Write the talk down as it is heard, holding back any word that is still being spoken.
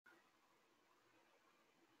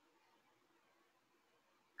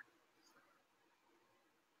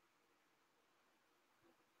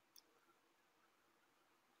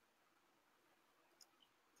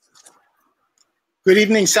Good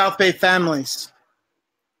evening, South Bay families.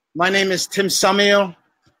 My name is Tim Summiel,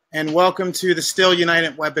 and welcome to the Still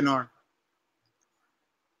United webinar.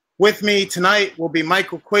 With me tonight will be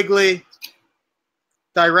Michael Quigley,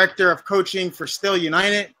 Director of Coaching for Still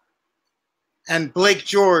United, and Blake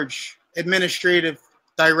George, Administrative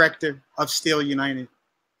Director of Still United.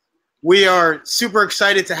 We are super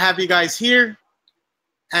excited to have you guys here,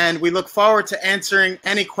 and we look forward to answering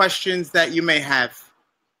any questions that you may have.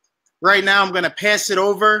 Right now, I'm going to pass it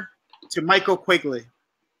over to Michael Quigley.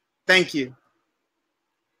 Thank you.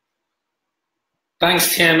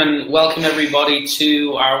 Thanks, Tim, and welcome everybody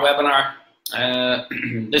to our webinar.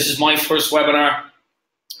 This is my first webinar,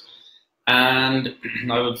 and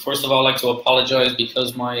I would first of all like to apologize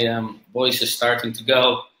because my voice is starting to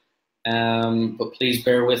go, but please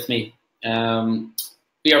bear with me.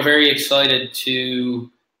 We are very excited to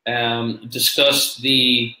discuss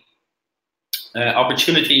the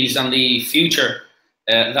opportunities and the future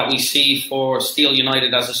that we see for Steel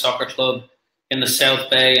United as a soccer club in the South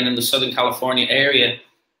Bay and in the Southern California area.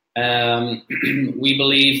 We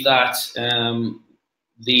believe that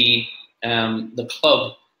the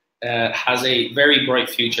club has a very bright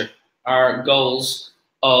future. Our goals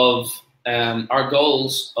of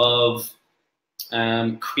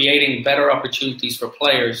creating better opportunities for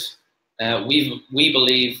players, we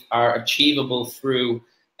believe are achievable through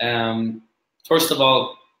first of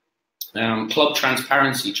all, club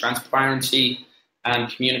transparency and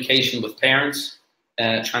communication with parents,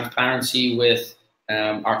 transparency with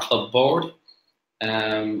our club board,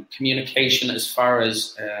 communication as far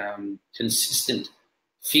as consistent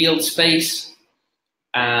field space,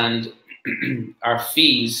 and our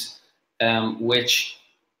fees, which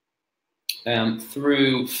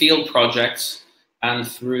through field projects and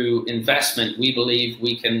through investment, we believe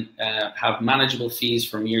we can have manageable fees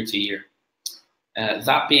from year to year.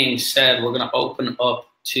 That being said, we're going to open up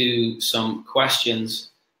to some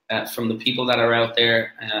questions from the people that are out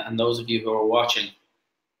there and those of you who are watching.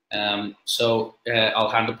 So I'll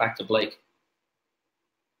hand it back to Blake.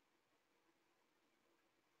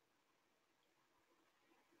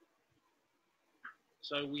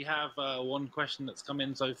 So we have one question that's come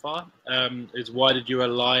in so far, is why did you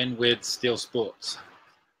align with Steel Sports?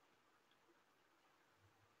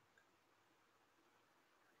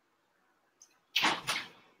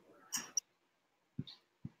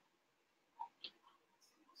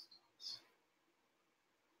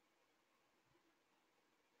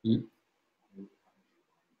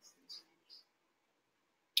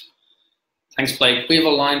 Thanks, Blake. We've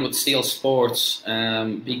aligned with Steel Sports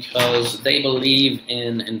because they believe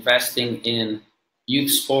in investing in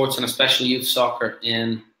youth sports and especially youth soccer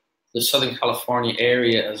in the Southern California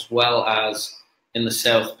area as well as in the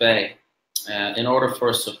South Bay. In order for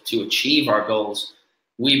us to achieve our goals,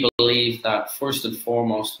 we believe that first and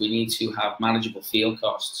foremost we need to have manageable field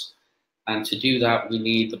costs. And to do that, we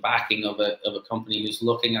need the backing of a company who's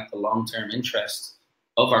looking at the long-term interests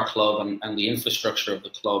of our club and the infrastructure of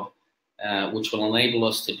the club, which will enable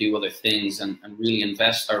us to do other things and really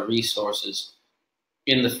invest our resources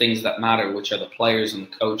in the things that matter, which are the players and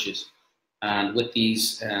the coaches. And with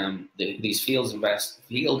these field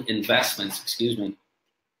investments,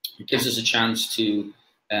 it gives us a chance to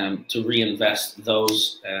reinvest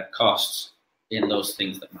those costs in those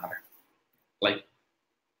things that matter. Like.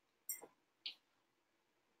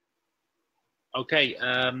 Okay,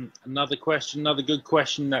 another good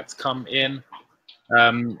question that's come in.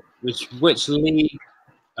 Which league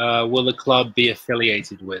will the club be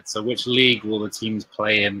affiliated with? So which league will the teams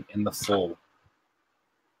play in the fall?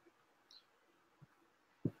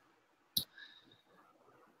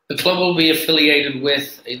 The club will be affiliated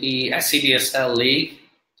with the SCDSL League,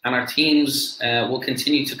 and our teams will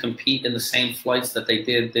continue to compete in the same flights that they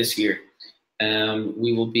did this year.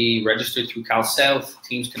 We will be registered through Cal South.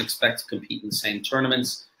 Teams can expect to compete in the same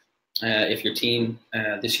tournaments. If your team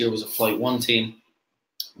this year was a Flight 1 team,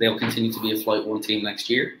 they'll continue to be a Flight 1 team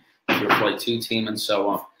next year. If you're a Flight 2 team, and so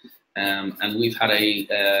on. And we've had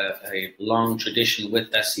a long tradition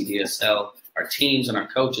with SCDSL. Our teams and our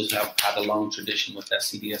coaches have had a long tradition with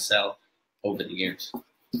SCDSL over the years.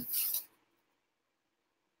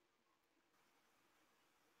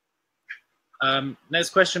 Next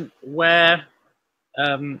question: Where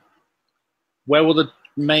will the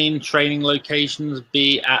main training locations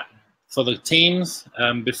be at for the teams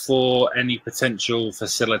before any potential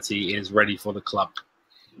facility is ready for the club?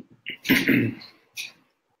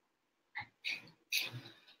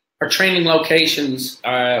 Our training locations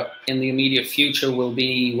in the immediate future will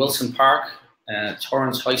be Wilson Park,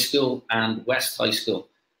 Torrance High School, and West High School.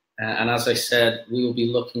 And as I said, we will be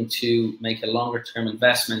looking to make a longer-term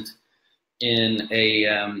investment in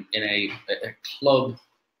a club,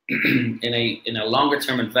 in a longer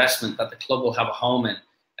term investment that the club will have a home in.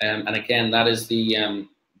 And again, that is the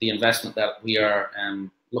investment that we are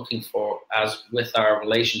looking for as with our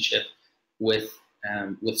relationship with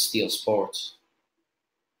Steel Sports.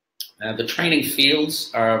 The training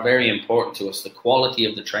fields are very important to us, the quality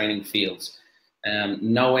of the training fields.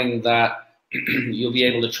 Knowing that you'll be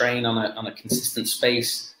able to train on a consistent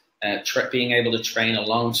space, being able to train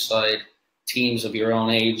alongside teams of your own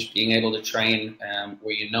age, being able to train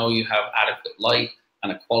where you know you have adequate light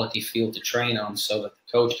and a quality field to train on so that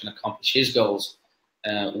the coach can accomplish his goals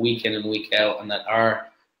week in and week out, and that our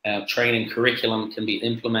training curriculum can be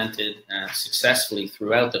implemented successfully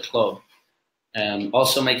throughout the club.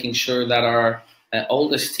 Also making sure that our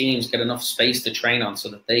oldest teams get enough space to train on so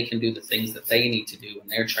that they can do the things that they need to do in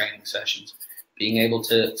their training sessions. Being able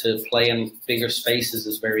to play in bigger spaces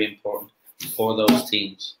is very important for those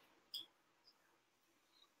teams.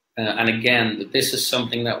 And again, this is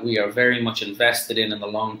something that we are very much invested in the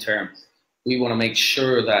long term. We want to make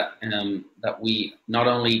sure that that we not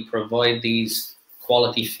only provide these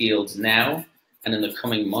quality fields now and in the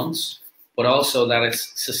coming months, but also that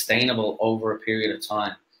it's sustainable over a period of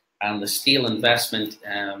time. And the steel investment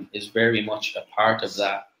is very much a part of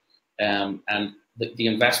that. And the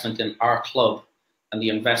investment in our club and the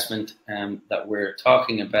investment that we're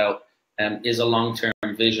talking about is a long-term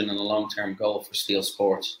vision and a long-term goal for Steel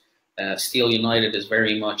Sports. Steel United is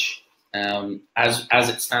very much, as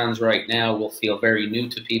it stands right now, will feel very new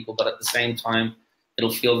to people, but at the same time,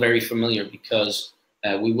 it'll feel very familiar because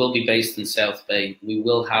we will be based in South Bay. We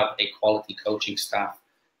will have a quality coaching staff.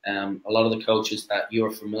 A lot of the coaches that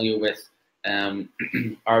you're familiar with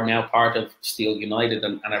are now part of Steel United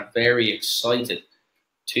and are very excited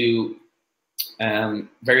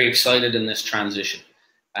in this transition.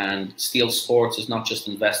 And Steel Sports is not just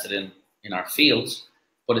invested in our fields,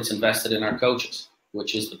 but it's invested in our coaches,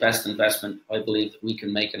 which is the best investment I believe that we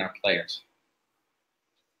can make in our players.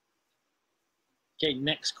 Okay,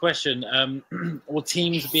 next question. Will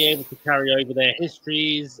teams be able to carry over their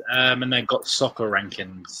histories and their got soccer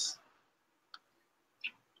rankings?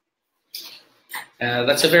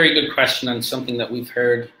 That's a very good question and something that we've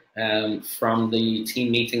heard from the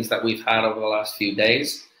team meetings that we've had over the last few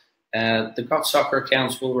days. The got soccer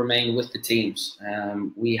accounts will remain with the teams.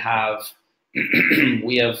 We have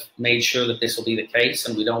made sure that this will be the case,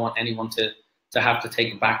 and we don't want anyone to have to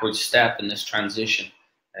take a backward step in this transition.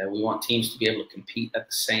 We want teams to be able to compete at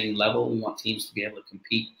the same level. We want teams to be able to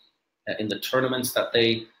compete in the tournaments that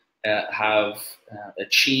they have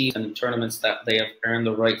achieved and tournaments that they have earned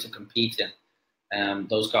the right to compete in.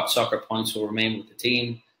 Those got soccer points will remain with the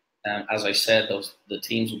team. As I said, the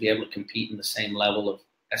teams will be able to compete in the same level of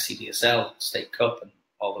SCDSL, State Cup, and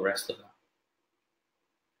all the rest of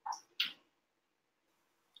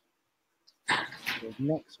that. The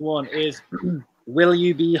next one is, will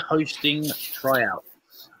you be hosting tryouts?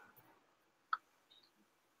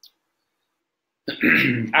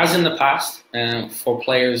 As in the past, for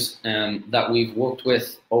players that we've worked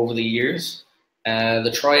with over the years,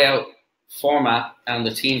 the tryout format and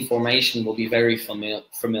the team formation will be very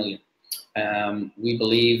familiar. We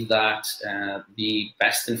believe that the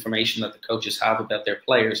best information that the coaches have about their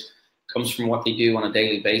players comes from what they do on a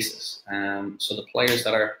daily basis. So the players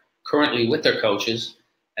that are currently with their coaches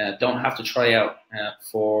don't have to try out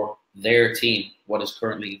for their team, what is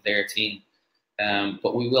currently their team.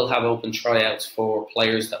 But we will have open tryouts for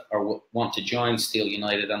players that want to join Steel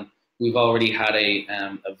United, and we've already had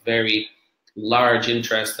a very large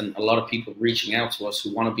interest and a lot of people reaching out to us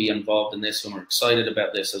who want to be involved in this and are excited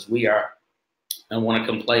about this as we are, and want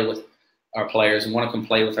to come play with our players and want to come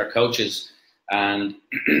play with our coaches, and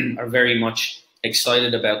are very much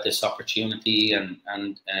excited about this opportunity and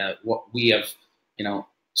what we have,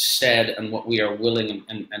 said and what we are willing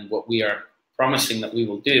and what we are promising that we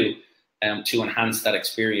will do to enhance that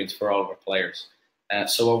experience for all of our players.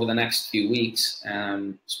 So over the next few weeks,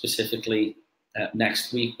 specifically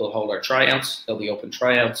next week, we'll hold our tryouts. There'll be open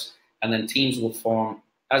tryouts, and then teams will form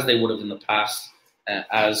as they would have in the past.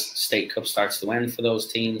 As State Cup starts to end for those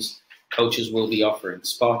teams, coaches will be offering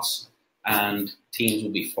spots, and teams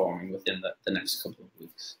will be forming within the next couple of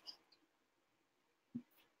weeks.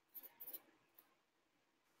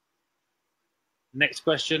 Next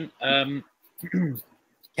question. Can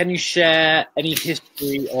you share any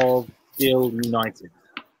history of Steel United?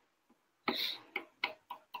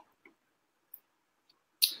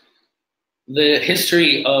 The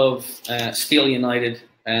history of Steel United,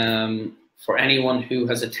 for anyone who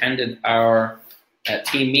has attended our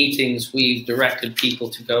team meetings, we've directed people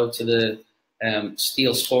to go to the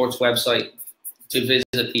Steel Sports website to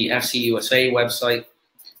visit the FC USA website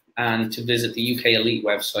and to visit the UK Elite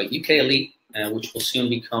website. UK Elite, which will soon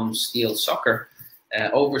become Steel Soccer,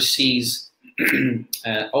 oversees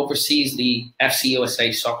the FC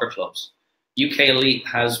USA soccer clubs. UK Elite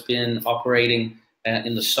has been operating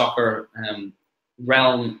in the soccer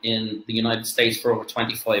realm in the United States for over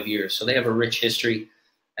 25 years. So they have a rich history.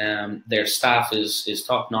 Their staff is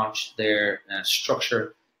top-notch. Their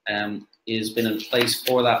structure has been in place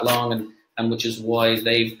for that long, and which is why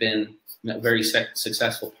they've been a very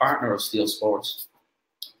successful partner of Steel Sports.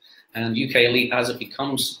 And UK Elite, as it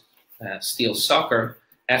becomes Steel Soccer,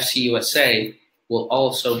 FC USA will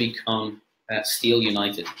also become Steel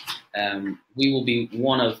United. We will be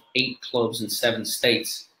one of 8 clubs in 7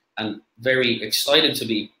 states, and very excited to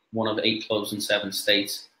be one of 8 clubs in 7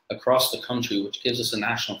 states across the country, which gives us a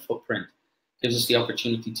national footprint, gives us the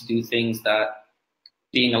opportunity to do things that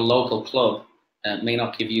being a local club may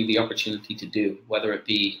not give you the opportunity to do, whether it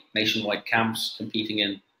be nationwide camps, competing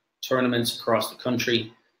in tournaments across the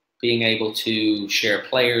country, being able to share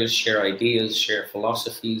players, share ideas, share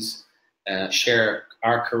philosophies, share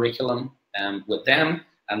our curriculum with them,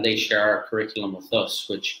 and they share our curriculum with us,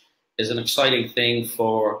 which is an exciting thing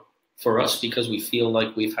for us because we feel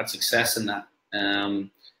like we've had success in that.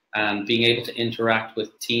 And being able to interact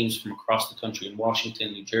with teams from across the country in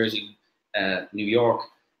Washington, New Jersey, New York,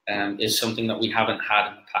 is something that we haven't had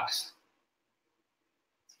in the past.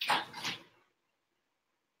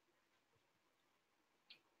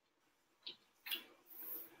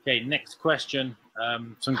 Okay, next question.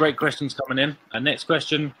 Some great questions coming in. Our next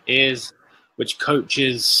question is, which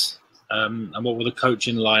coaches and what will the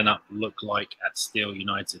coaching lineup look like at Steel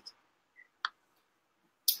United?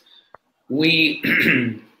 We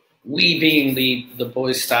being the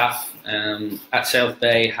boys staff at South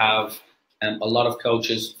Bay have a lot of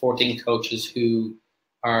coaches, 14 coaches who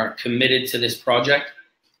are committed to this project,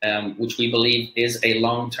 which we believe is a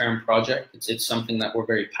long-term project. It's something that we're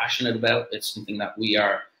very passionate about. It's something that we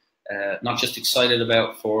are not just excited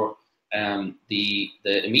about for the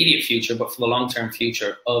immediate future, but for the long-term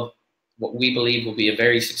future of what we believe will be a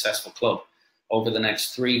very successful club over the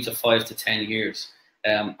next 3 to 5 to 10 years.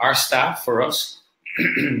 Our staff, for us,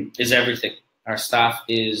 is everything. Our staff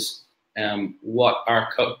is what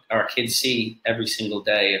our kids see every single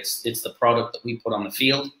day. It's the product that we put on the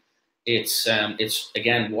field. It's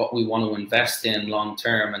again what we want to invest in long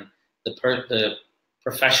term, and the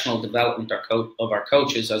professional development of our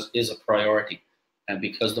coaches is a priority. And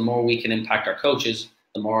because the more we can impact our coaches,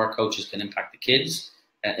 the more our coaches can impact the kids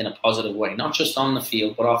in a positive way, not just on the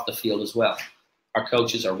field but off the field as well. Our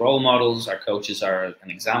coaches are role models. Our coaches are an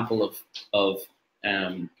example of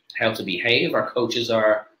how to behave. Our coaches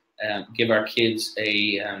are give our kids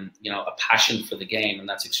a passion for the game, and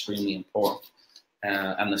that's extremely important.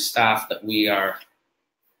 And the staff that we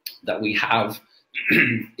have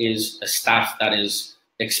is a staff that is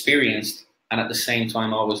experienced and at the same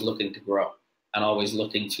time always looking to grow and always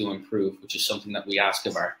looking to improve, which is something that we ask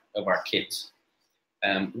of our kids.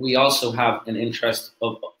 We also have an interest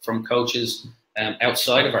from coaches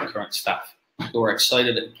outside of our current staff who are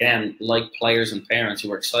excited, again, like players and parents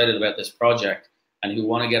who are excited about this project and who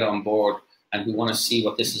want to get on board and who want to see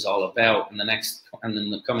what this is all about in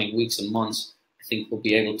the coming weeks and months. I think we'll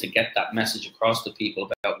be able to get that message across to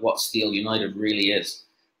people about what Steel United really is.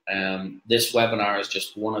 This webinar is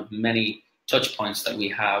just one of many touch points that we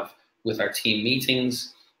have with our team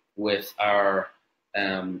meetings, with our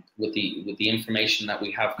with the information that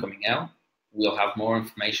we have coming out. We'll have more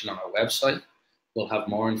information on our website. We'll have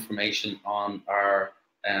more information on our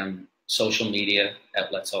social media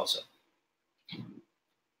outlets also.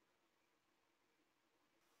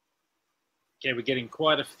 Okay, we're getting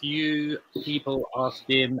quite a few people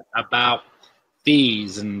asking about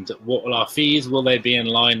fees and what will our fees, will they be in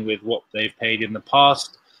line with what they've paid in the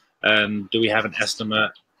past? Do we have an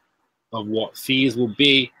estimate of what fees will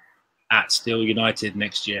be at Steel United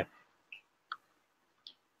next year?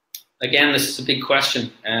 Again, this is a big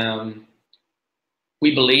question.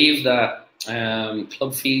 We believe that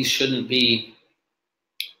club fees shouldn't be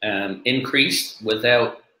increased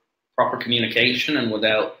without proper communication and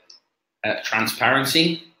without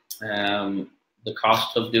transparency. The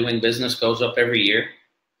cost of doing business goes up every year,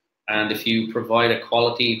 and if you provide a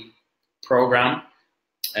quality program,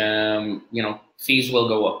 fees will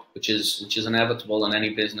go up, which is inevitable in any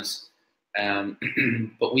business.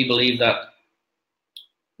 But we believe that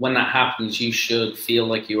when that happens, you should feel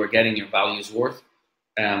like you are getting your value's worth.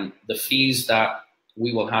 The fees that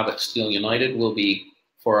we will have at Steel United will be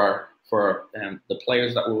for the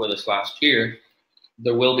players that were with us last year.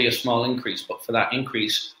 There will be a small increase, but for that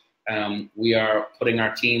increase, We are putting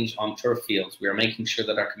our teams on turf fields. We are making sure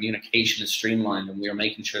that our communication is streamlined, and we are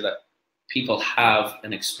making sure that people have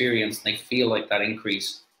an experience and they feel like that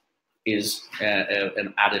increase is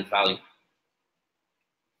an added value.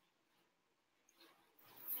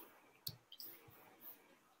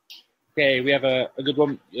 Okay, we have a good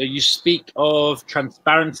one. You speak of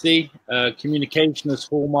transparency, communication as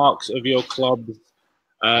hallmarks of your club's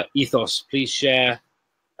ethos. Please share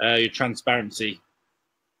your transparency.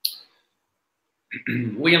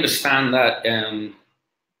 We understand that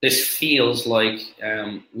this feels like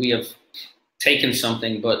we have taken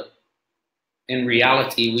something, but in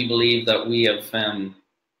reality, we believe that we have,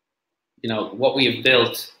 what we have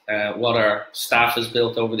built, what our staff has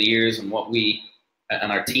built over the years, and what we and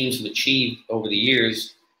our teams have achieved over the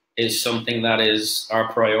years is something that is our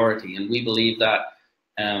priority. And we believe that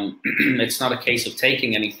it's not a case of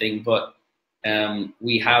taking anything, but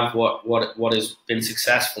we have what has been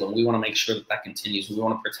successful, and we want to make sure that that continues. We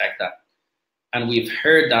want to protect that. And we've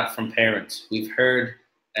heard that from parents. We've heard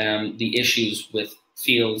the issues with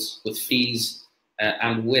fields, with fees,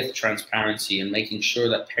 and with transparency, and making sure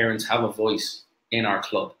that parents have a voice in our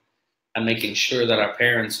club, and making sure that our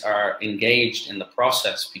parents are engaged in the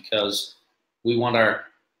process, because we want our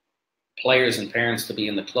players and parents to be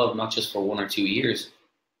in the club not just for 1 or 2 years,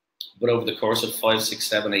 but over the course of 5, 6,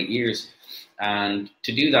 7, 8 years. And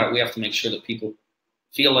to do that, we have to make sure that people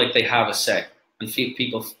feel like they have a say, and feel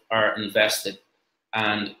people are invested.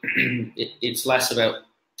 And it's less about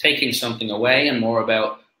taking something away and more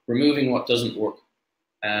about removing what doesn't work.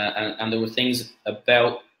 And there were things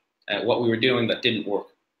about what we were doing that didn't work.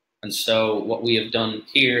 And so what we have done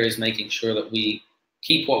here is making sure that we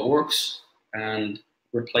keep what works and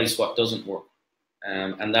replace what doesn't work.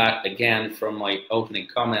 And that, again, from my opening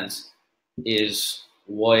comments, is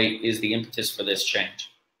the impetus for this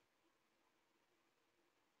change.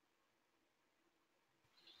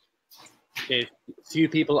 Okay, a few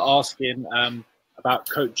people asking about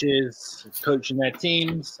coaches coaching their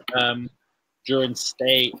teams during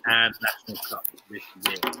state and national cups this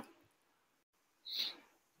year.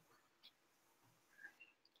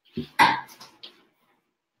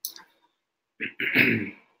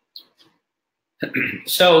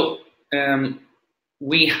 So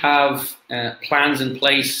we have plans in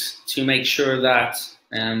place to make sure that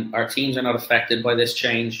our teams are not affected by this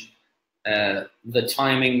change. The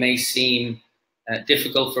timing may seem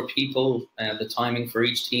difficult for people. The timing for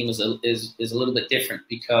each team is a little bit different,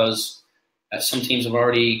 because some teams have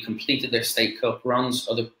already completed their state cup runs.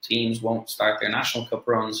 Other teams won't start their national cup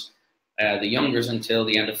runs. The youngers until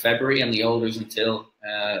the end of February, and the olders until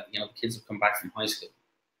the kids have come back from high school.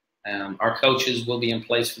 Our coaches will be in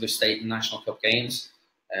place for the state and national cup games.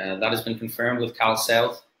 That has been confirmed with Cal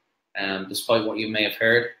South, despite what you may have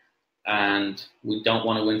heard. And we don't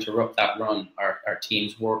want to interrupt that run. Our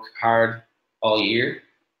teams work hard all year,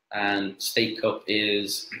 and state cup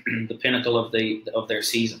is the pinnacle of their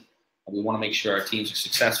season. And we want to make sure our teams are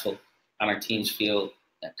successful and our teams feel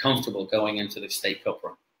comfortable going into the state cup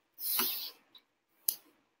run.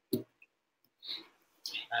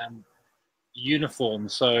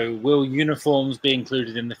 Uniforms. So will uniforms be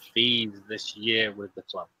included in the fees this year with the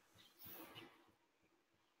club?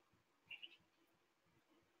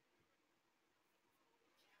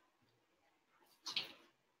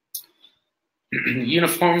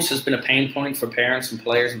 Uniforms has been a pain point for parents and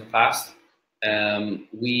players in the past.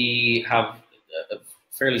 We have a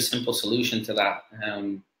fairly simple solution to that.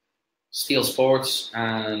 Steel Sports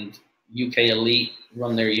and UK Elite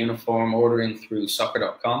run their uniform ordering through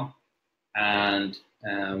soccer.com, and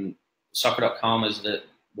soccer.com is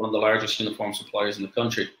one of the largest uniform suppliers in the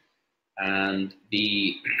country. And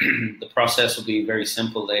the process will be very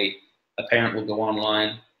simple. A parent will go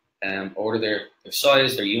online, order their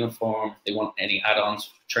size, their uniform. If they want any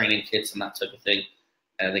add-ons, training kits and that type of thing,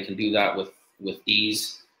 they can do that with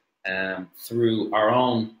ease through our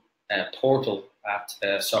own portal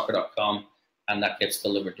at soccer.com, and that gets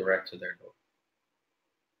delivered direct to their door.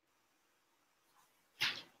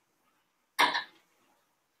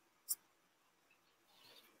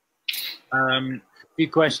 A few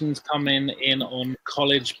questions coming in on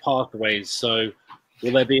college pathways. So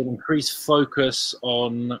will there be an increased focus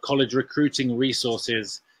on college recruiting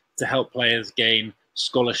resources to help players gain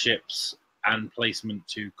scholarships and placement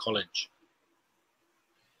to college?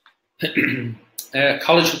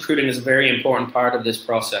 College recruiting is a very important part of this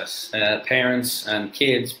process. Parents and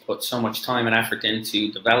kids put so much time and effort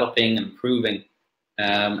into developing and improving,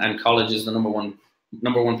 and college is the number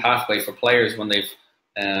one pathway for players when they've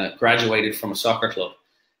graduated from a soccer club.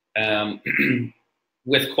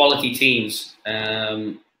 With quality teams,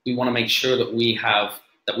 we want to make sure that we have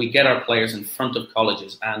that we get our players in front of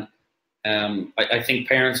colleges. And I think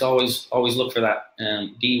parents always look for that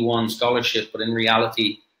D1 scholarship, but in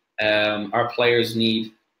reality, our players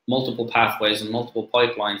need multiple pathways and multiple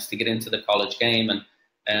pipelines to get into the college game.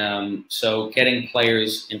 And so getting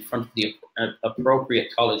players in front of the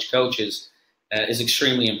appropriate college coaches is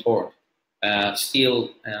extremely important.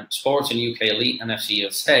 Steel Sports and UK Elite and FC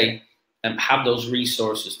USA have those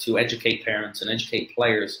resources to educate parents and educate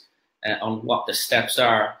players on what the steps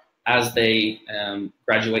are as they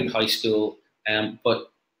graduate high school,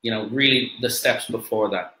 but really the steps before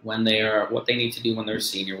that, when they are, what they need to do when they're a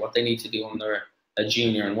senior, what they need to do when they're a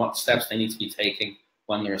junior, and what steps they need to be taking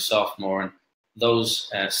when they're a sophomore. And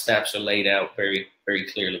those steps are laid out very, very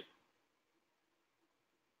clearly.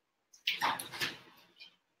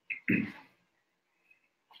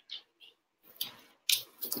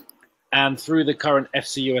 And through the current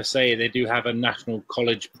FC USA, they do have a national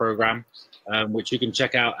college program, which you can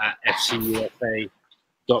check out at fcusa.com,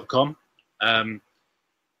 and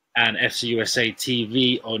FC USA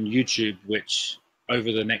TV on YouTube, which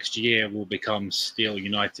over the next year will become Steel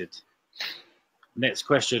United. Next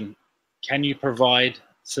question, can you provide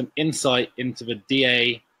some insight into the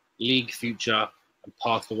DA league future and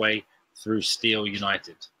pathway through Steel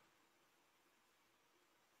United?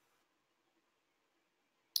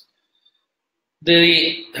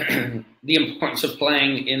 The importance of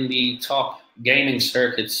playing in the top gaming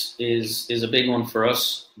circuits is a big one for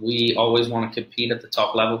us. We always want to compete at the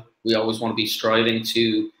top level. We always want to be striving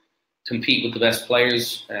to compete with the best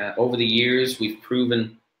players. Over the years, we've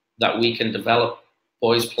proven that we can develop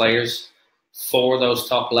boys players for those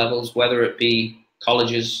top levels, whether it be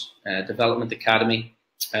colleges, development academy.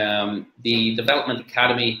 The development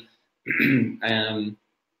academy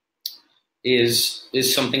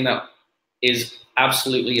is something that is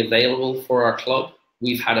absolutely available for our club.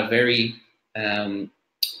 We've had a very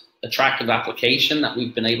attractive application that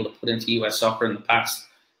we've been able to put into US Soccer in the past.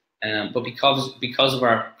 But because of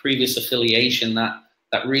our previous affiliation, that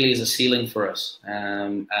really is a ceiling for us.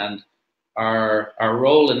 And our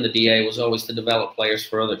role in the DA was always to develop players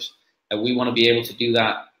for others. And we want to be able to do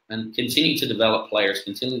that and continue to develop players,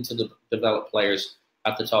 develop players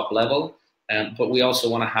at the top level. But we also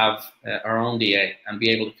want to have our own DA and be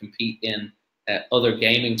able to compete in other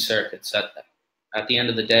gaming circuits. At the end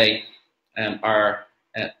of the day, our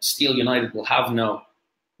Steel United will have no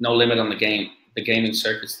limit on the gaming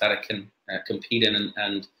circuits that it can compete in,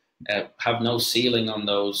 and have no ceiling on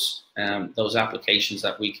those applications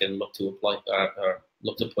that we can look to apply or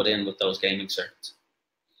look to put in with those gaming circuits.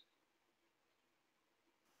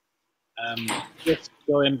 Just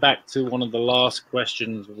going back to one of the last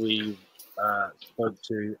questions we spoke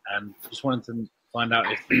to, and just wanted to find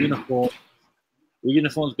out if the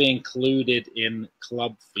uniforms be included in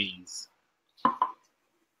club fees.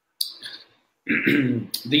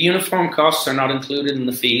 The uniform costs are not included in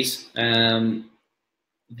the fees.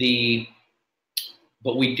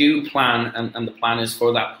 But we do plan, and the plan is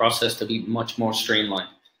for that process to be much more streamlined.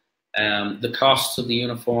 The costs of the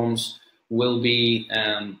uniforms will be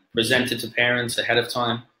presented to parents ahead of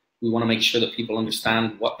time. We want to make sure that people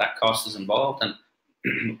understand what that cost is involved and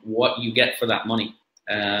what you get for that money,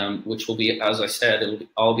 which will be, as I said, it will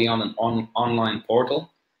all be on an online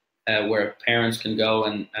portal where parents can go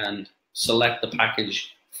and select the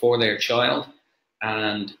package for their child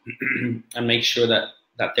and make sure that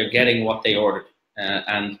they're getting what they ordered.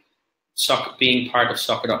 And being part of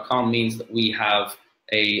soccer.com means that we have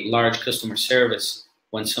a large customer service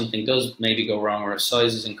when something does maybe go wrong, or a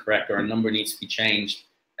size is incorrect, or a number needs to be changed.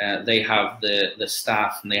 They have the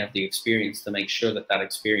staff and they have the experience to make sure that that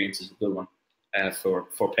experience is a good one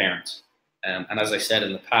for parents. And as I said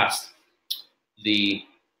in the past,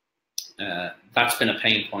 that's been a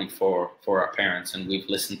pain point for our parents, and we've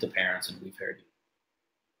listened to parents and we've heard you.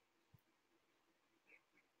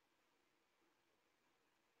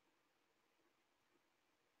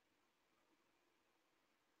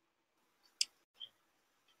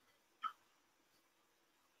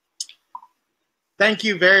 Thank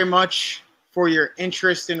you very much for your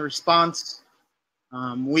interest and response.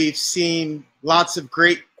 We've seen lots of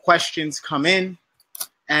great questions come in,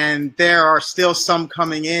 and there are still some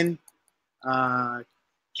coming in.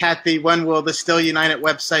 Kathy, when will the Steel United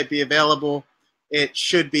website be available? It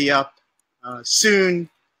should be up soon.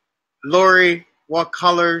 Lori, what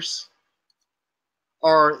colors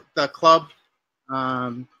are the club?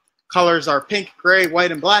 Colors are pink, gray,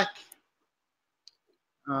 white, and black.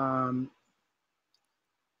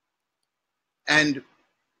 And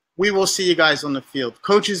we will see you guys on the field.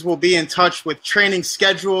 Coaches will be in touch with training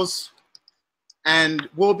schedules, and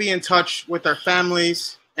we'll be in touch with our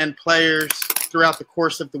families and players throughout the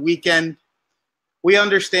course of the weekend. We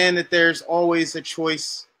understand that there's always a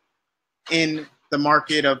choice in the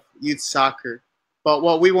market of youth soccer, but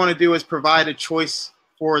what we want to do is provide a choice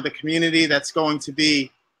for the community that's going to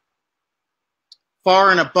be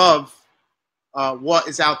far and above what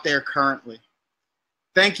is out there currently.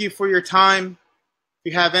 Thank you for your time.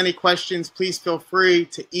 If you have any questions, please feel free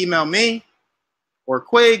to email me or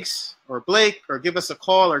Quigs or Blake, or give us a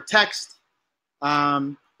call or text.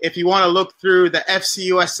 If you want to look through the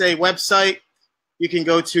FCUSA website, you can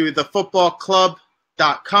go to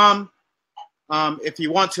thefootballclub.com. If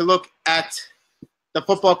you want to look at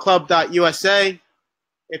thefootballclub.usa,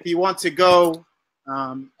 if you want to go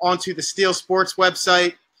onto the Steel Sports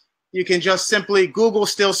website, you can just simply Google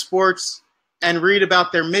Steel Sports and read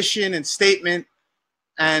about their mission and statement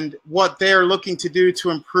and what they're looking to do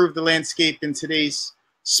to improve the landscape in today's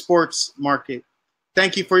sports market.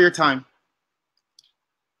 Thank you for your time.